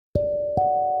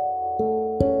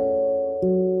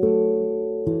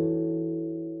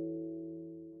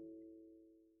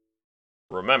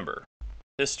Remember,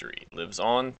 history lives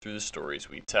on through the stories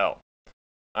we tell.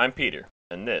 I'm Peter,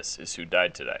 and this is Who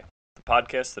Died Today, the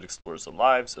podcast that explores the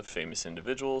lives of famous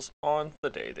individuals on the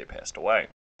day they passed away.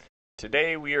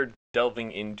 Today we are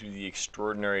delving into the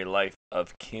extraordinary life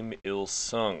of Kim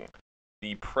Il-sung,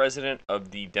 the president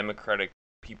of the Democratic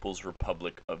People's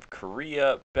Republic of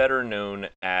Korea, better known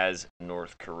as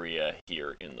North Korea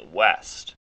here in the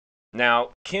West.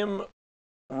 Now, Kim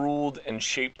ruled and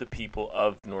shaped the people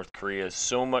of North Korea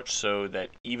so much so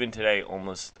that even today,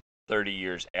 almost 30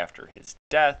 years after his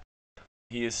death,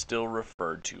 he is still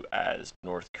referred to as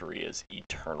North Korea's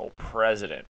eternal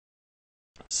president.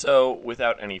 So,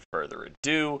 without any further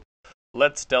ado,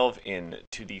 let's delve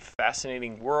into the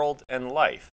fascinating world and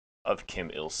life of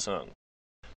Kim Il-sung.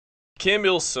 Kim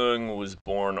Il-sung was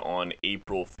born on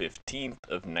April 15th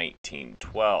of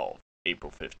 1912.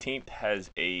 April 15th has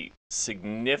a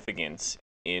significance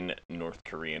in North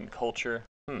Korean culture.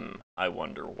 I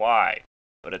wonder why.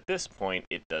 But at this point,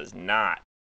 it does not.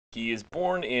 He is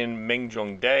born in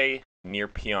Maekjeong-dae, near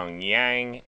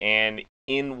Pyongyang, and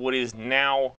in what is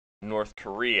now North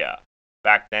Korea.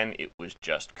 Back then, it was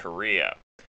just Korea.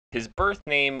 His birth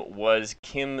name was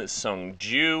Kim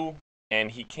Sung-ju,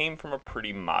 and he came from a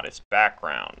pretty modest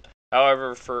background.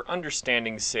 However, for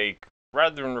understanding's sake,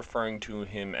 rather than referring to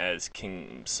him as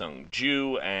Kim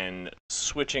Sung-ju and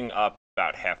switching up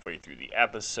about halfway through the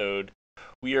episode,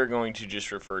 we are going to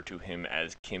just refer to him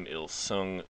as Kim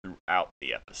Il-sung throughout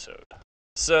the episode.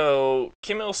 So,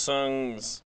 Kim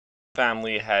Il-sung's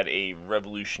family had a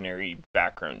revolutionary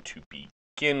background to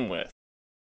begin with.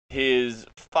 His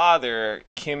father,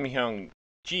 Kim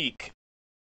Hyung-jik,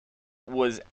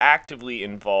 was actively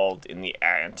involved in the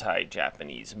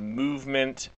anti-Japanese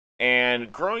movement,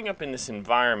 and growing up in this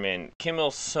environment, Kim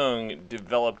Il-sung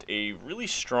developed a really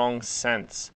strong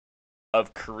sense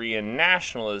of Korean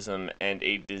nationalism and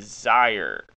a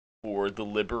desire for the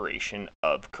liberation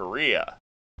of Korea.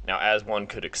 Now, as one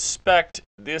could expect,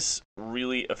 this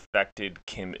really affected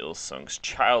Kim Il-sung's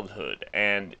childhood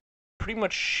and pretty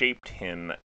much shaped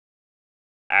him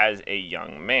as a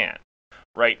young man.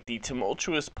 Right, the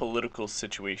tumultuous political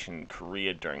situation in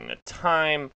Korea during the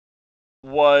time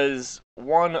was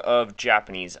one of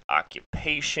Japanese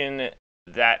occupation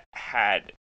that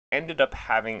had ended up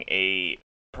having a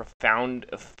profound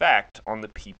effect on the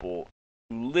people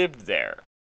who lived there.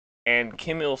 And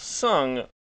Kim Il-sung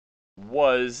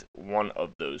was one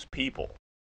of those people.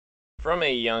 From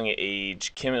a young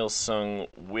age, Kim Il-sung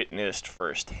witnessed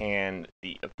firsthand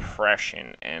the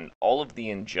oppression and all of the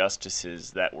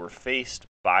injustices that were faced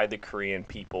by the Korean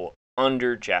people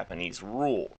under Japanese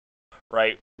rule.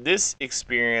 Right? This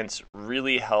experience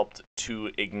really helped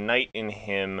to ignite in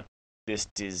him this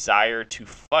desire to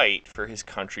fight for his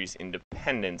country's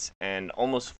independence and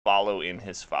almost follow in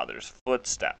his father's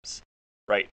footsteps.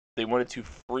 Right? They wanted to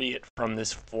free it from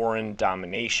this foreign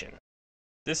domination.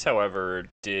 This, however,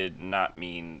 did not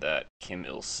mean that Kim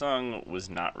Il-sung was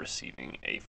not receiving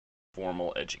a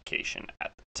formal education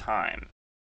at the time.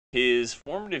 His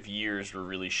formative years were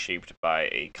really shaped by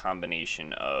a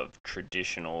combination of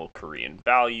traditional Korean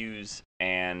values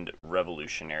and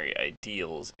revolutionary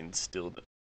ideals instilled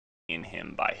in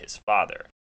him by his father.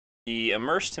 He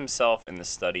immersed himself in the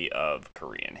study of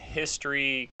Korean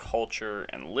history, culture,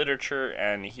 and literature,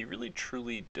 and he really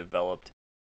truly developed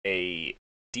a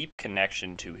deep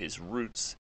connection to his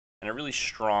roots and a really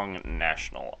strong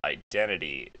national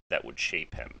identity that would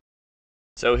shape him.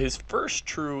 So his first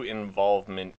true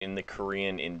involvement in the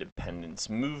Korean independence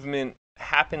movement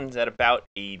happens at about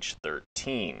age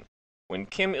 13, when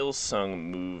Kim Il-sung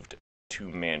moved to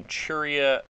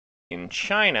Manchuria in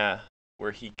China,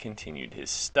 where he continued his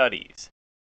studies.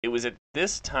 It was at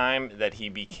this time that he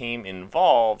became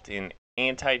involved in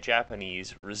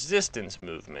anti-Japanese resistance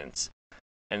movements,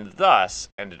 and thus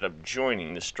ended up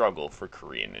joining the struggle for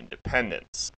Korean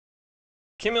independence.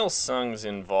 Kim Il-sung's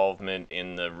involvement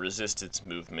in the resistance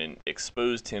movement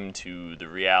exposed him to the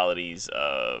realities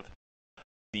of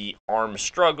the armed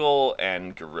struggle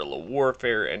and guerrilla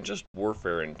warfare and just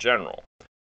warfare in general.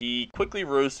 He quickly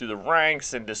rose through the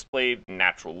ranks and displayed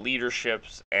natural leadership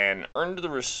and earned the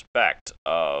respect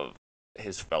of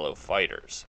his fellow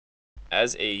fighters.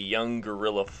 As a young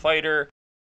guerrilla fighter,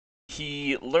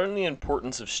 he learned the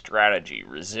importance of strategy,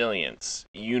 resilience,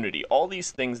 unity, all these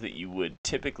things that you would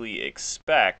typically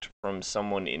expect from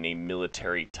someone in a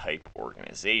military-type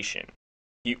organization.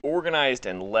 He organized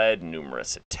and led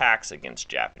numerous attacks against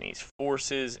Japanese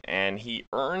forces, and he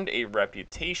earned a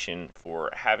reputation for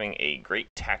having a great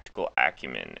tactical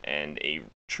acumen and a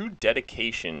true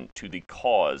dedication to the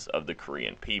cause of the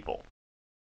Korean people.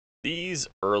 These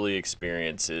early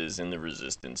experiences in the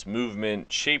resistance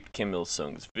movement shaped Kim Il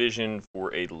sung's vision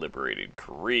for a liberated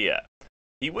Korea.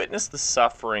 He witnessed the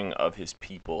suffering of his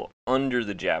people under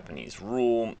the Japanese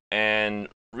rule and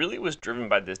really was driven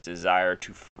by this desire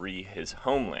to free his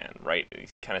homeland, right? You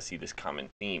kind of see this common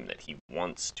theme that he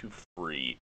wants to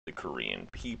free the Korean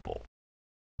people.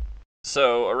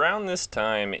 So, around this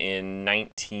time in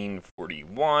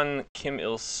 1941, Kim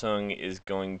Il sung is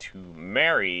going to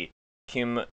marry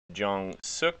Kim Jong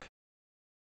Suk,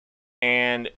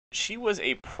 and she was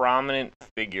a prominent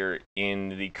figure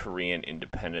in the Korean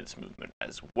independence movement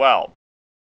as well.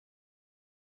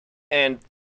 And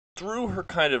through her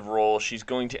kind of role, she's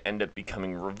going to end up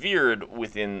becoming revered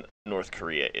within North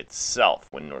Korea itself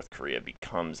when North Korea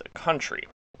becomes a country,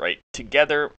 right?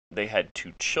 Together, they had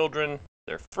two children.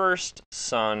 Their first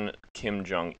son, Kim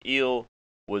Jong Il,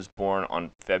 was born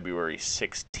on February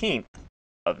 16th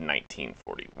of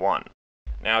 1941.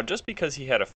 Now, just because he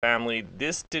had a family,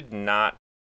 this did not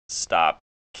stop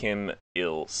Kim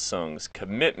Il sung's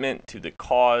commitment to the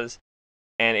cause,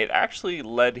 and it actually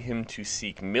led him to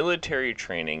seek military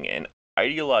training and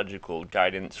ideological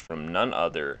guidance from none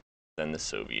other than the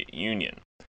Soviet Union.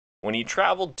 When he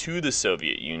traveled to the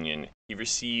Soviet Union, he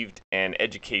received an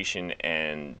education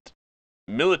and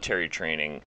military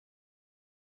training,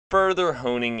 further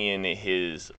honing in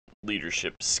his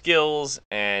leadership skills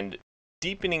and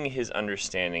deepening his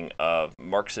understanding of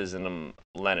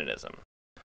Marxism-Leninism.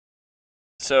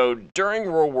 So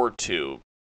during World War II,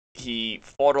 he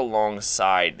fought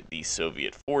alongside the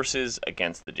Soviet forces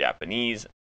against the Japanese,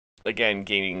 again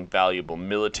gaining valuable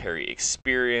military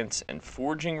experience and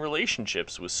forging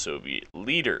relationships with Soviet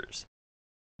leaders.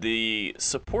 The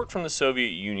support from the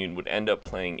Soviet Union would end up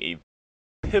playing a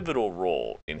pivotal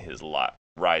role in his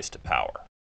rise to power.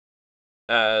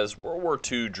 As World War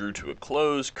II drew to a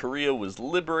close, Korea was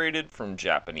liberated from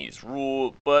Japanese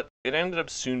rule, but it ended up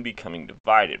soon becoming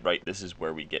divided, right? This is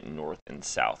where we get North and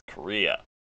South Korea.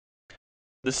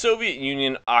 The Soviet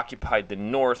Union occupied the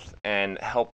North and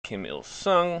helped Kim Il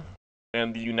sung,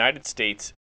 and the United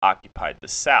States occupied the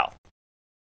South.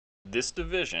 This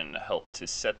division helped to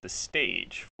set the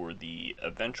stage for the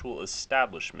eventual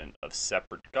establishment of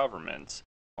separate governments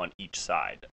on each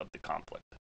side of the conflict.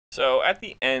 So, at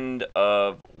the end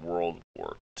of World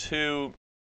War II,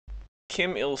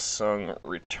 Kim Il sung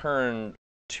returned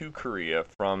to Korea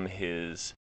from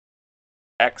his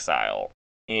exile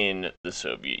in the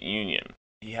Soviet Union.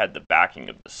 He had the backing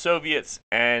of the Soviets,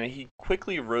 and he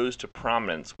quickly rose to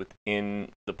prominence within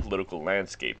the political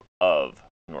landscape of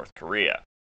North Korea.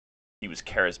 He was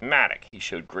charismatic, he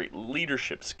showed great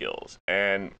leadership skills,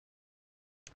 and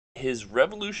his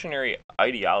revolutionary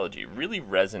ideology really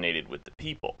resonated with the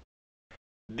people.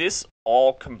 This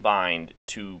all combined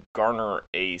to garner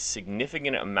a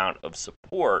significant amount of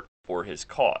support for his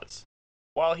cause.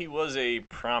 While he was a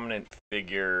prominent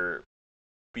figure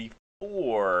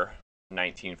before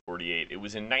 1948, it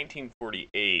was in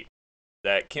 1948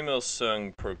 that Kim Il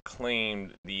sung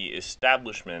proclaimed the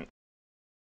establishment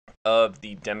of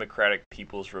the Democratic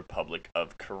People's Republic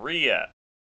of Korea,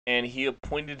 and he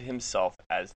appointed himself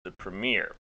as the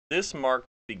premier. This marked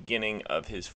the beginning of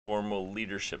his formal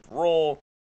leadership role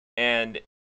and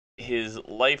his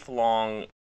lifelong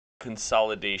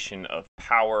consolidation of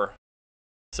power.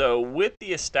 So, with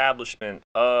the establishment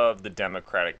of the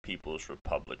Democratic People's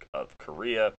Republic of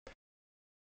Korea,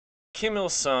 Kim Il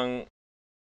sung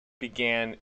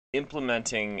began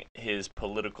implementing his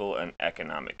political and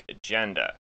economic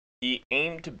agenda. He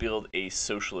aimed to build a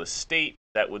socialist state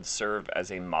that would serve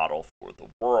as a model for the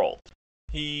world.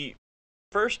 He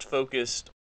first focused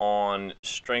on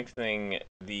strengthening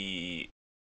the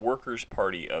Workers'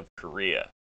 Party of Korea.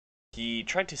 He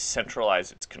tried to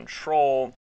centralize its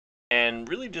control and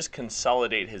really just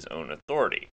consolidate his own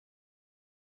authority.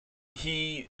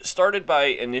 He started by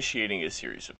initiating a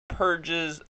series of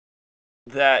purges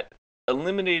that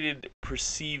eliminated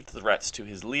perceived threats to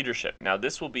his leadership. Now,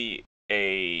 this will be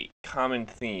a common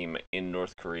theme in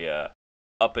North Korea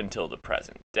up until the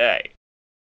present day.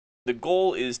 The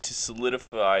goal is to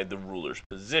solidify the ruler's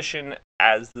position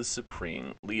as the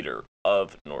supreme leader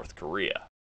of North Korea.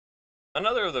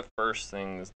 Another of the first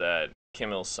things that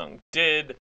Kim Il sung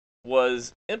did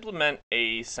was implement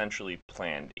a centrally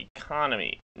planned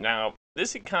economy. Now,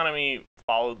 this economy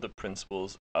followed the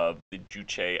principles of the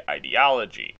Juche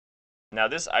ideology. Now,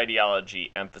 this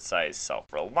ideology emphasized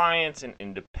self-reliance and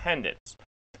independence.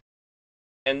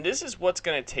 And this is what's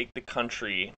going to take the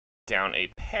country down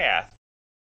a path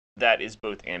that is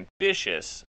both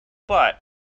ambitious, but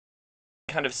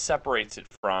kind of separates it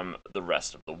from the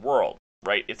rest of the world,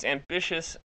 right? It's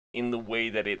ambitious in the way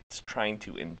that it's trying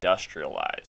to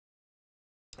industrialize.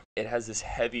 it has this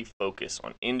heavy focus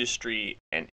on industry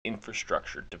and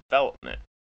infrastructure development.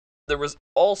 There was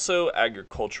also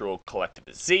agricultural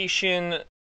collectivization,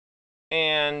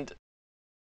 and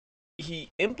he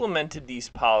implemented these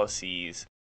policies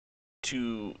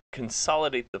to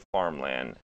consolidate the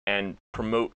farmland and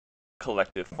promote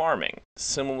collective farming,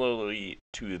 similarly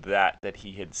to that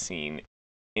he had seen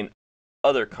in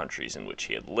other countries in which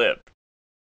he had lived.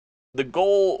 The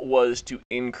goal was to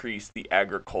increase the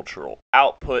agricultural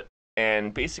output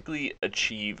and basically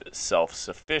achieve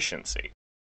self-sufficiency.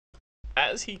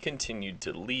 As he continued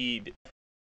to lead,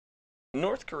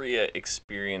 North Korea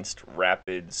experienced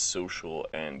rapid social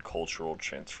and cultural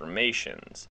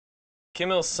transformations.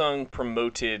 Kim Il sung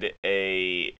promoted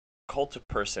a cult of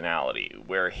personality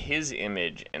where his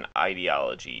image and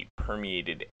ideology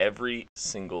permeated every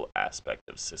single aspect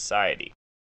of society.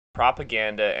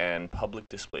 Propaganda and public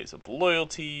displays of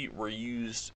loyalty were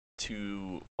used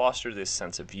to foster this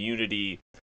sense of unity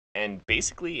and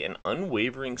basically an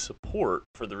unwavering support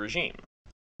for the regime.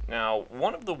 Now,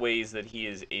 one of the ways that he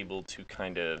is able to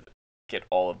kind of get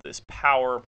all of this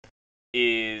power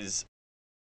is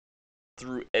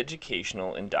through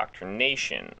educational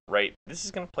indoctrination, right? This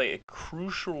is going to play a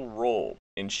crucial role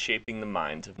in shaping the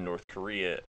minds of North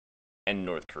Korea and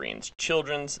North Koreans'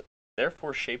 children's,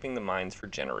 therefore shaping the minds for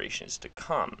generations to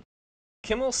come.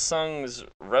 Kim Il sung's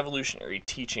revolutionary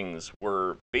teachings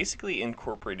were basically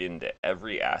incorporated into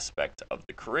every aspect of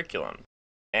the curriculum,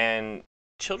 and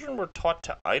children were taught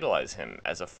to idolize him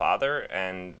as a father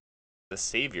and the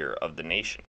savior of the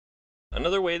nation.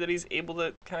 Another way that he's able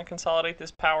to kind of consolidate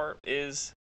this power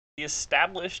is he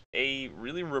established a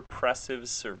really repressive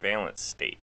surveillance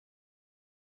state.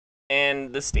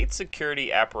 And the state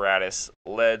security apparatus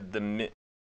led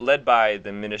by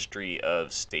the Ministry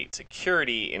of State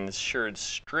Security ensured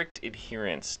strict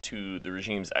adherence to the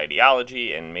regime's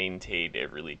ideology and maintained a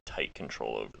really tight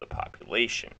control over the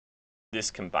population.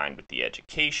 This, combined with the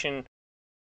education,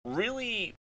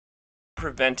 really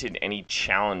prevented any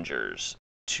challengers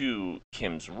to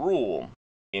Kim's rule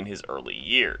in his early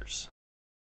years.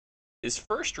 His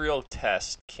first real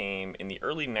test came in the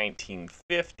early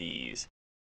 1950s,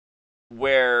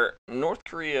 where North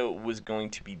Korea was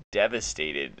going to be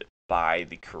devastated by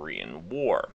the Korean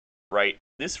War, right?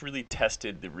 This really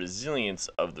tested the resilience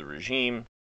of the regime,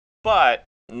 but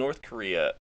North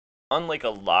Korea, unlike a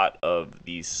lot of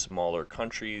these smaller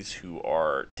countries who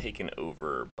are taken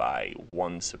over by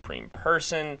one supreme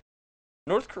person,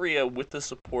 North Korea, with the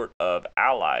support of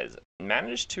allies,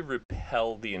 managed to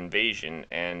repel the invasion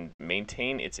and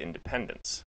maintain its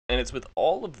independence. And it's with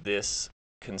all of this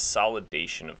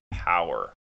consolidation of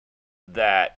power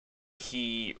that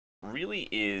he really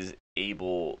is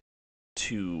able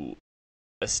to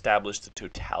establish the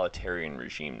totalitarian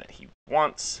regime that he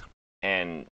wants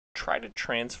and try to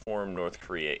transform North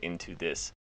Korea into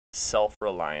this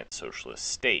self-reliant socialist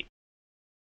state.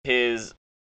 His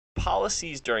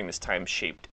policies during this time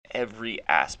shaped every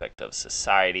aspect of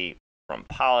society, from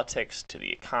politics to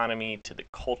the economy to the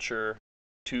culture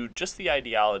to just the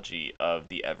ideology of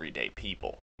the everyday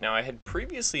people. Now, I had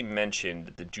previously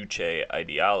mentioned the Juche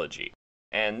ideology,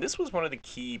 and this was one of the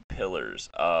key pillars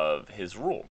of his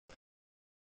rule.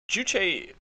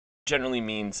 Juche generally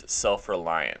means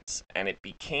self-reliance, and it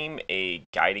became a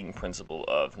guiding principle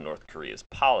of North Korea's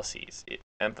policies. It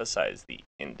emphasized the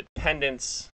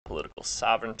independence, political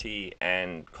sovereignty,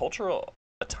 and cultural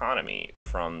autonomy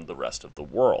from the rest of the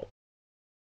world.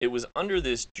 It was under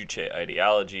this Juche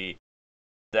ideology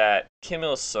that Kim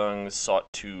Il sung sought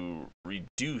to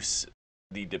reduce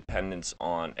the dependence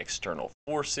on external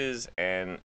forces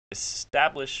and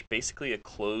establish basically a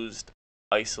closed,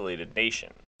 isolated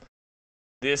nation.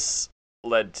 This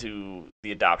led to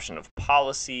the adoption of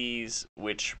policies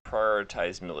which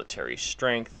prioritized military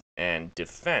strength and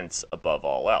defense above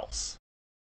all else.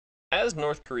 As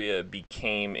North Korea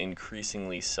became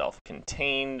increasingly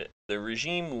self-contained, the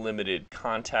regime limited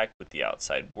contact with the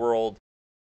outside world,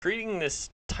 creating this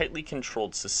tightly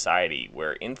controlled society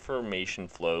where information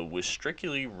flow was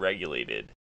strictly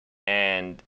regulated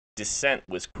and dissent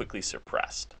was quickly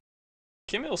suppressed.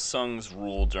 Kim Il sung's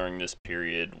rule during this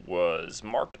period was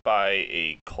marked by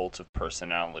a cult of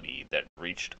personality that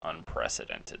reached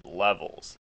unprecedented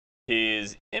levels.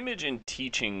 His image and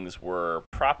teachings were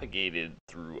propagated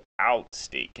throughout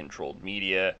state-controlled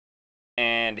media,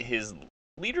 and his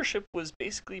leadership was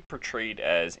basically portrayed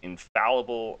as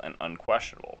infallible and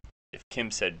unquestionable. If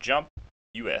Kim said jump,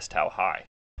 you asked how high.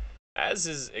 As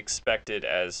is expected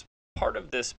as part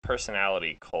of this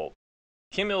personality cult,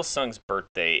 Kim Il sung's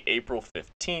birthday, April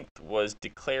 15th, was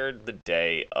declared the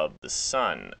Day of the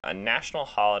Sun, a national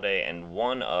holiday and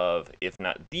one of, if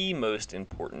not the most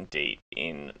important date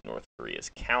in North Korea's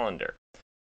calendar.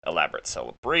 Elaborate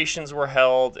celebrations were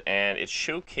held, and it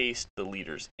showcased the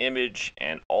leader's image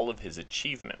and all of his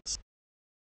achievements.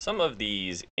 Some of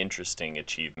these interesting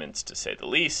achievements, to say the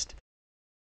least,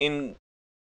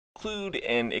 include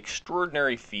an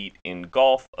extraordinary feat in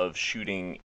golf of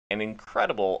shooting an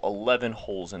incredible 11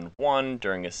 holes in one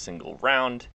during a single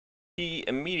round. He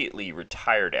immediately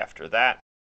retired after that.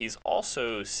 He's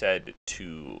also said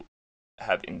to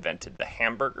have invented the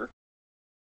hamburger.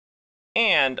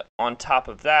 And on top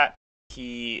of that,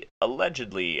 he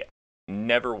allegedly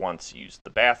never once used the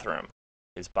bathroom.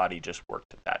 His body just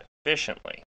worked that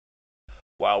efficiently.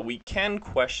 While we can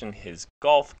question his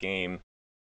golf game,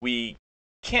 we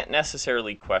can't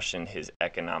necessarily question his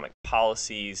economic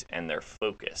policies and their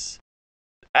focus.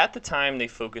 At the time, they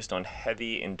focused on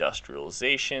heavy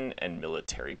industrialization and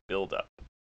military buildup.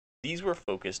 These were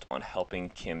focused on helping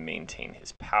Kim maintain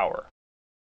his power.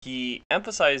 He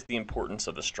emphasized the importance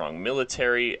of a strong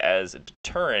military as a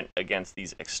deterrent against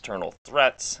these external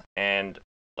threats and,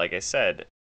 like I said,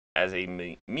 as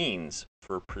a means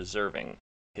for preserving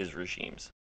his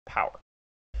regime's power.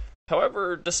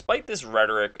 However, despite this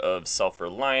rhetoric of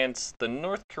self-reliance, the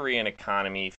North Korean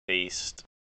economy faced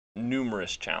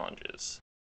numerous challenges.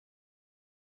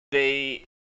 They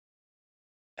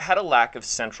had a lack of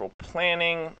central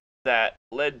planning that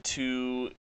led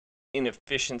to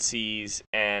inefficiencies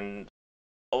and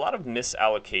a lot of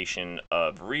misallocation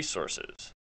of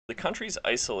resources. The country's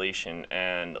isolation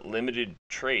and limited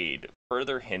trade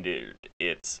further hindered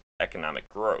its economic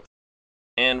growth.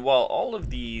 And while all of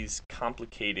these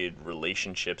complicated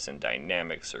relationships and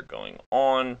dynamics are going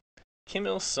on, Kim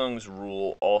Il sung's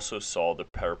rule also saw the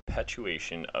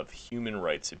perpetuation of human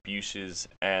rights abuses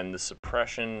and the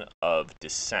suppression of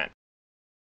dissent.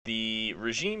 The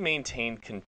regime maintained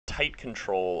tight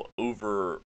control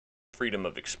over freedom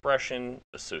of expression,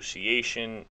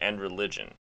 association, and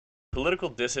religion. Political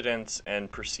dissidents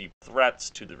and perceived threats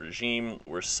to the regime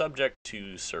were subject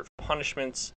to severe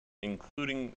punishments,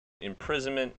 including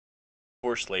imprisonment,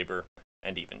 forced labor,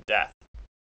 and even death.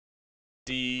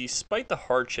 Despite the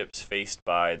hardships faced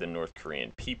by the North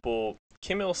Korean people,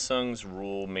 Kim Il sung's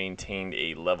rule maintained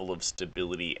a level of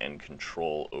stability and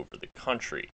control over the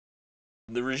country.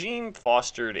 The regime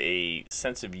fostered a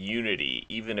sense of unity,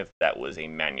 even if that was a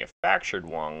manufactured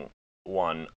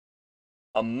one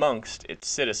amongst its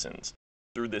citizens,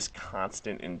 through this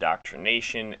constant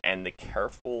indoctrination and the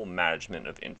careful management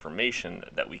of information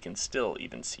that we can still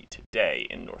even see today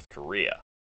in North Korea.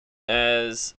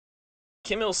 As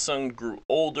Kim Il sung grew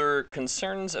older,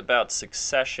 concerns about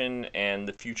succession and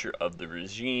the future of the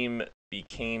regime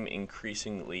became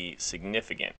increasingly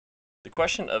significant. The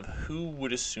question of who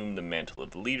would assume the mantle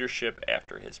of leadership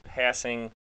after his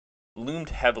passing loomed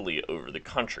heavily over the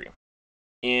country.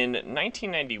 In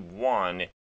 1991,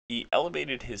 he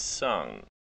elevated his son,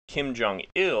 Kim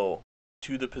Jong-il,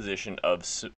 to the position of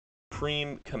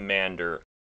Supreme Commander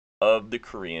of the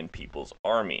Korean People's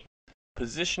Army,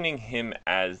 positioning him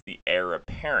as the heir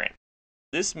apparent.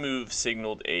 This move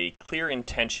signaled a clear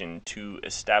intention to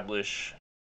establish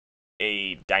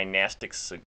a dynastic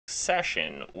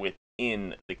succession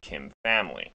within the Kim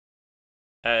family.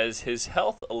 As his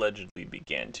health allegedly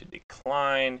began to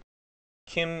decline,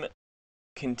 Kim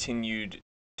continued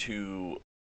to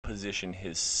position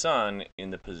his son in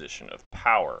the position of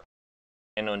power.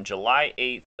 And on July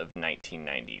 8th of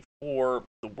 1994,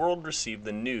 the world received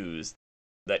the news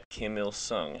that Kim Il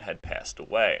sung had passed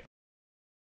away.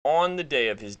 On the day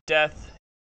of his death,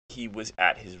 he was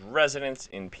at his residence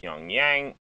in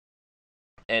Pyongyang,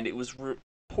 and it was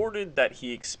reported that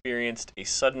he experienced a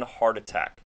sudden heart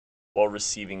attack while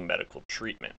receiving medical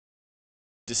treatment.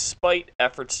 Despite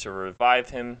efforts to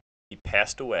revive him, he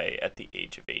passed away at the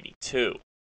age of 82.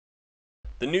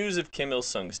 The news of Kim Il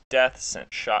sung's death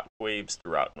sent shockwaves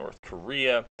throughout North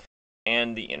Korea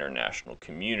and the international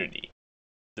community.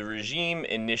 The regime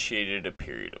initiated a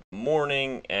period of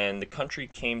mourning, and the country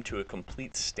came to a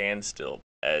complete standstill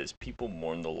as people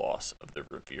mourned the loss of their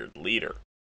revered leader.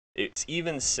 It's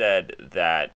even said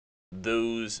that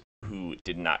those who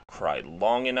did not cry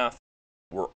long enough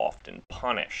were often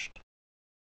punished.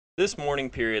 This mourning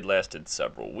period lasted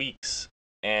several weeks,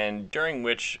 and during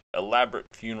which elaborate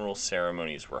funeral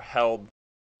ceremonies were held.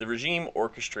 The regime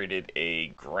orchestrated a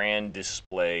grand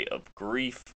display of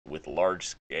grief with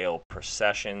large-scale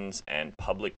processions and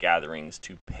public gatherings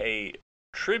to pay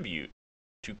tribute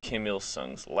to Kim Il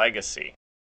sung's legacy.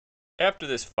 After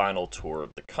this final tour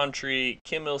of the country,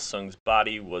 Kim Il sung's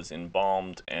body was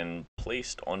embalmed and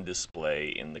placed on display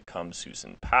in the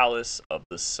Kumsusan Palace of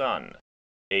the Sun,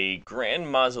 a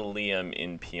grand mausoleum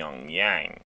in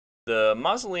Pyongyang. The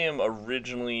mausoleum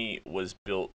originally was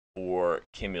built for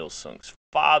Kim Il sung's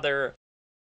father,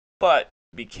 but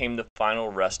became the final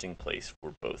resting place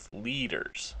for both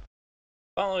leaders.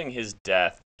 Following his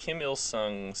death, Kim Il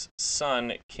sung's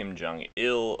son, Kim Jong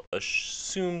il,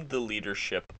 assumed the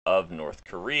leadership of North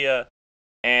Korea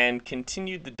and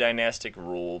continued the dynastic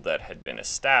rule that had been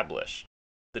established.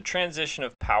 The transition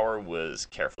of power was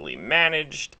carefully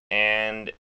managed,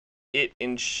 and it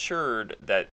ensured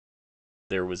that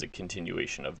there was a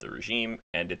continuation of the regime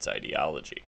and its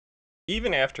ideology.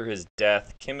 Even after his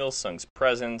death, Kim Il sung's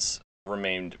presence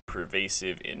remained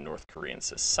pervasive in North Korean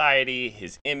society.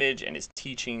 His image and his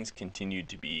teachings continued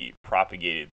to be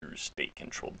propagated through state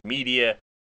controlled media,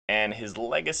 and his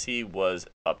legacy was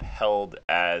upheld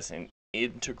as an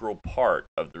integral part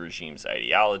of the regime's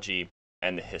ideology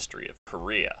and the history of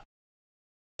Korea.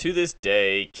 To this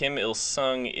day, Kim Il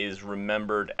sung is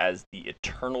remembered as the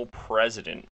eternal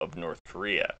president of North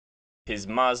Korea. His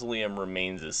mausoleum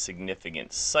remains a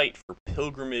significant site for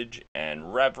pilgrimage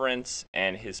and reverence,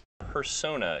 and his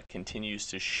persona continues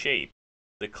to shape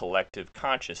the collective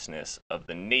consciousness of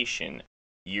the nation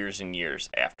years and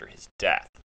years after his death.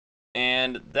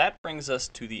 And that brings us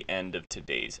to the end of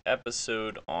today's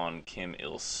episode on Kim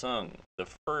Il sung, the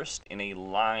first in a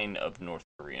line of North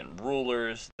Korean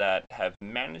rulers that have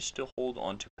managed to hold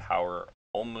on to power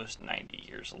almost 90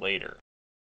 years later.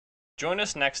 Join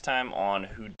us next time on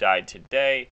Who Died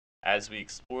Today as we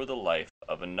explore the life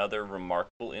of another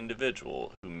remarkable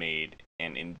individual who made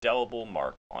an indelible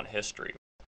mark on history.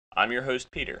 I'm your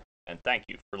host, Peter, and thank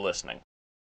you for listening.